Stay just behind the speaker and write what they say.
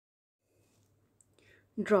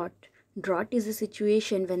Drought. Drought is a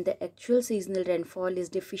situation when the actual seasonal rainfall is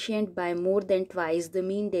deficient by more than twice the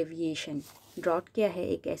mean deviation. Drought क्या है?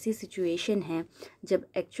 एक ऐसी situation है जब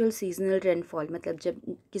actual seasonal rainfall, मतलब जब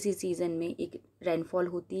किसी सीज़न में एक रेनफॉल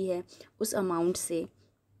होती है उस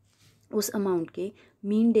अमाउंट के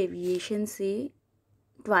मीन डेविएशन से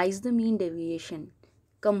ट्वाइस द मीन डेविएशन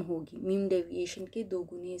कम होगी, मीन डेविएशन के 2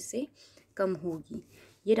 गुने से कम होगी।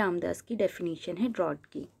 ये रामदास की डेफिनेशन है ड्रॉट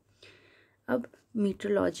की। अब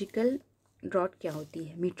मीटरोलॉजिकल ड्रॉट क्या होती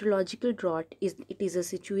है? Meteorological drought it is a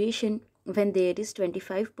situation when there is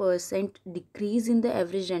 25% decrease in the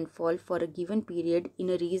average rainfall for a given period in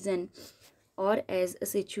a region, or as a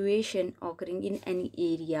situation occurring in any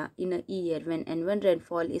area in a year when annual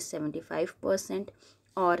rainfall is 75%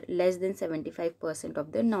 or less than 75%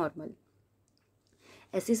 of the normal.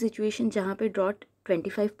 ऐसी situation जहाँ पे drought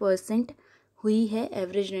 25% हुई है,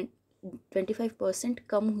 average 25%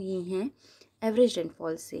 कम हुई हैं average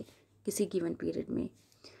rainfall से किसी given period में,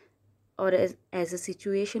 और as a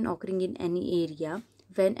situation occurring in any area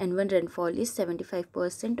when annual rainfall is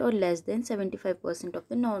 75% or less than 75% of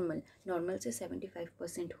the normal से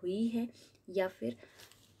 75% हुई है या फिर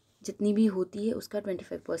जितनी भी होती है उसका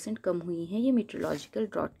 25% कम हुई है, ये मीटरोलॉजिकल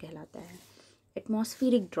ड्रॉट कहलाता है।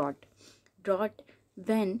 Atmospheric drought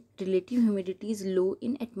when relative humidity is low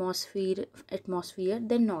in atmosphere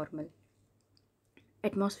than normal।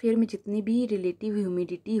 Atmosphere में जितनी भी रिलेटिव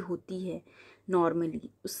ह्यूमिडिटी होती है नॉर्मली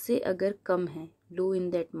उससे अगर कम है, लो इन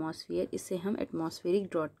द एटमॉस्फेयर, इसे हम एटमॉस्फेरिक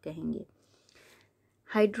ड्रॉट कहेंगे।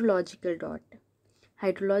 Hydrological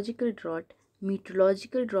drought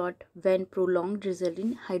meteorological drought when prolonged result in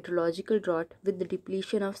hydrological drought with the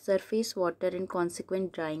depletion of surface water and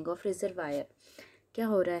consequent drying of reservoir। क्या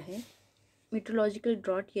हो रहा है? मीटरोलॉजिकल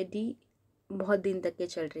ड्रॉट यदि बहुत दिन तक के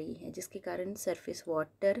चल रही है जिसके कारण सरफेस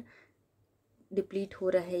वाटर डिप्लीट हो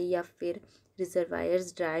रहा है या फिर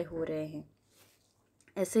रिजर्वायर्स ड्राई हो रहे हैं,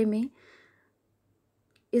 ऐसे में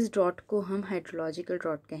इस ड्रॉट को हम हाइड्रोलॉजिकल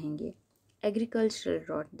ड्रॉट कहेंगे। Agricultural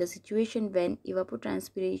drought the situation when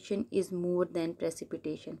इवापोट्रांसपिरेशन is more than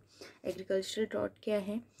precipitation. Agricultural drought क्या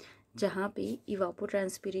है? जहाँ पे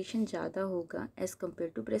इवापोट्रांसपिरेशन ज़्यादा होगा एज़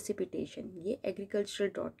कम्पेयर टू प्रेसिपिटेशन, ये एग्रीकल्चरल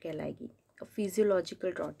ड्रॉट कहलाएगी। अब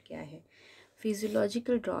फिजियोलॉजिकल ड्रॉट क्या है?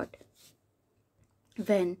 Physiological drought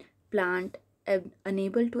when plant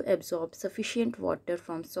unable to absorb sufficient water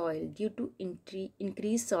from soil due to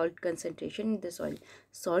increased salt concentration in the soil।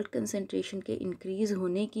 salt concentration के increase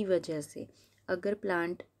होने की वजह से अगर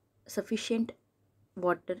plant sufficient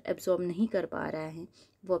water absorb नहीं कर पा रहा है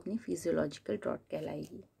वो अपनी physiological drought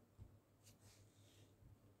कहलाएगी।